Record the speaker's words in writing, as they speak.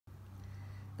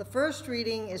The first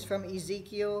reading is from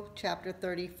Ezekiel chapter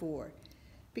 34.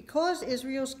 Because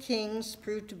Israel's kings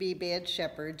proved to be bad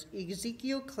shepherds,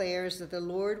 Ezekiel declares that the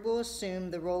Lord will assume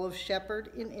the role of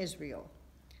shepherd in Israel.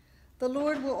 The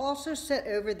Lord will also set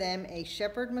over them a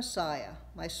shepherd Messiah,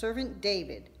 my servant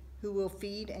David, who will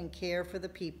feed and care for the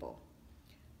people.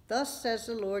 Thus says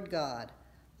the Lord God,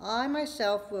 I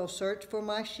myself will search for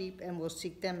my sheep and will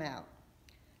seek them out.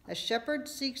 A shepherd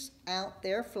seeks out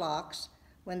their flocks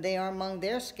when they are among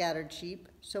their scattered sheep,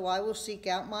 so I will seek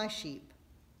out my sheep.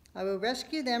 I will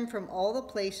rescue them from all the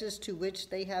places to which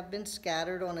they have been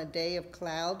scattered on a day of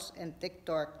clouds and thick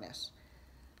darkness.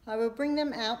 I will bring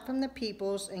them out from the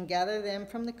peoples and gather them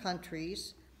from the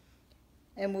countries,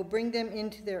 and will bring them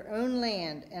into their own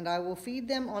land, and I will feed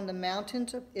them on the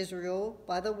mountains of Israel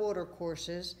by the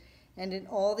watercourses, and in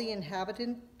all the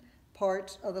inhabited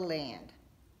parts of the land.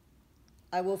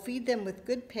 I will feed them with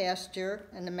good pasture,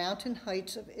 and the mountain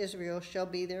heights of Israel shall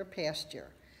be their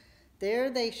pasture. There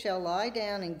they shall lie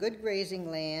down in good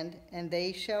grazing land, and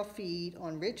they shall feed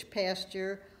on rich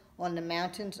pasture on the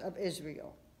mountains of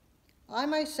Israel. I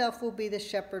myself will be the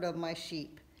shepherd of my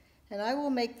sheep, and I will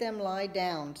make them lie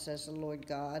down, says the Lord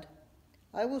God.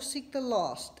 I will seek the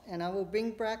lost, and I will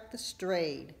bring back the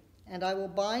strayed, and I will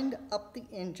bind up the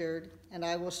injured, and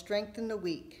I will strengthen the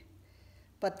weak.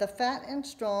 But the fat and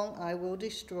strong I will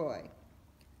destroy.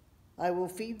 I will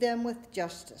feed them with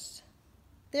justice.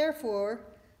 Therefore,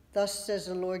 thus says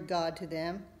the Lord God to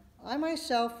them, I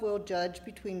myself will judge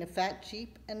between the fat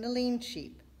sheep and the lean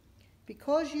sheep.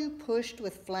 Because you pushed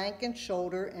with flank and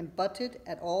shoulder and butted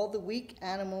at all the weak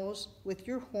animals with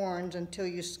your horns until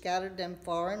you scattered them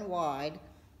far and wide,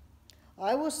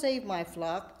 I will save my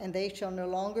flock, and they shall no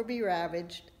longer be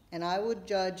ravaged, and I will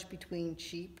judge between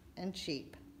sheep and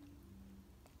sheep.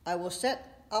 I will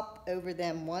set up over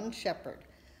them one shepherd,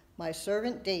 my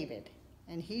servant David,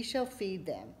 and he shall feed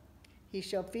them. He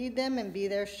shall feed them and be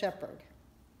their shepherd.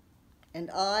 And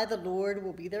I, the Lord,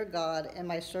 will be their God, and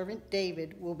my servant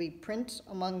David will be prince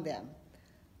among them.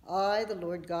 I, the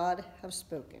Lord God, have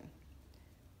spoken.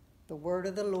 The word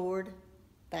of the Lord,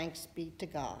 thanks be to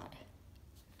God.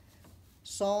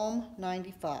 Psalm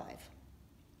 95.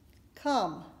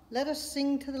 Come, let us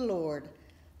sing to the Lord.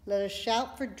 Let us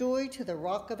shout for joy to the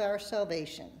rock of our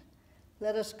salvation.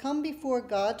 Let us come before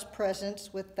God's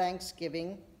presence with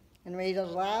thanksgiving, and raise a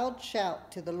loud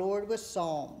shout to the Lord with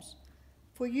psalms.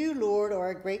 For you, Lord, are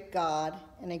a great God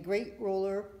and a great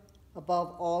ruler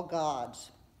above all gods.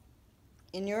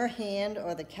 In your hand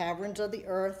are the caverns of the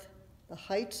earth. The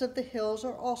heights of the hills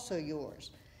are also yours.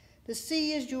 The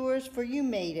sea is yours, for you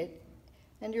made it,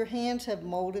 and your hands have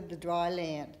molded the dry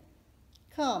land.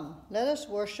 Come, let us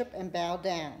worship and bow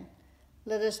down.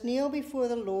 Let us kneel before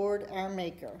the Lord our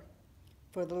Maker.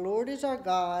 For the Lord is our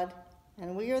God,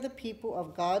 and we are the people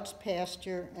of God's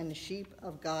pasture and the sheep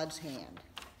of God's hand.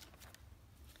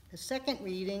 The second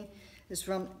reading is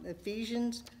from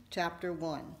Ephesians chapter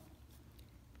 1.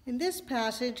 In this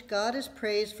passage, God is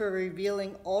praised for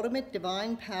revealing ultimate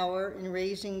divine power in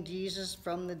raising Jesus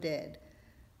from the dead.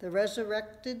 The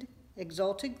resurrected,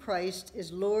 exalted Christ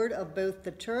is Lord of both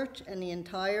the church and the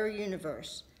entire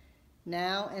universe,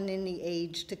 now and in the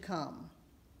age to come.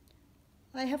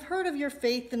 I have heard of your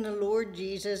faith in the Lord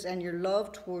Jesus and your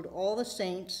love toward all the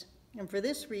saints, and for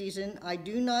this reason I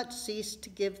do not cease to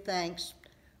give thanks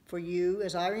for you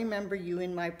as I remember you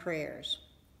in my prayers.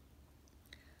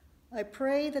 I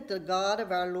pray that the God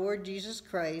of our Lord Jesus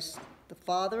Christ, the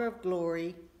Father of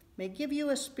glory, may give you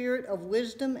a spirit of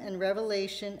wisdom and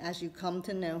revelation as you come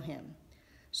to know him,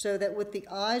 so that with the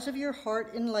eyes of your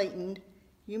heart enlightened,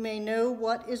 you may know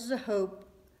what is the hope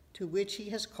to which he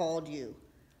has called you.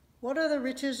 What are the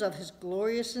riches of his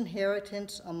glorious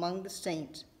inheritance among the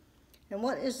saints? And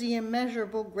what is the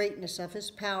immeasurable greatness of his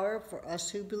power for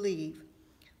us who believe,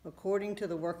 according to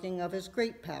the working of his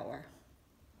great power?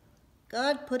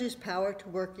 God put his power to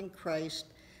work in Christ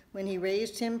when he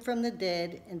raised him from the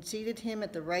dead and seated him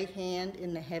at the right hand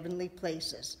in the heavenly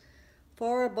places,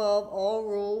 far above all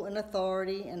rule and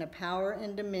authority and power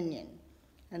and dominion,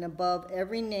 and above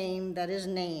every name that is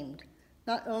named,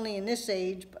 not only in this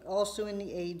age, but also in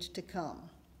the age to come.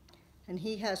 And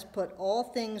he has put all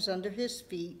things under his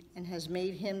feet and has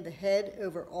made him the head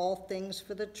over all things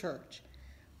for the church,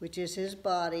 which is his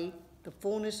body, the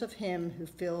fullness of him who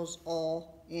fills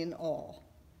all in all.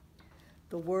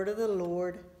 The word of the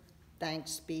Lord,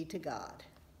 thanks be to God.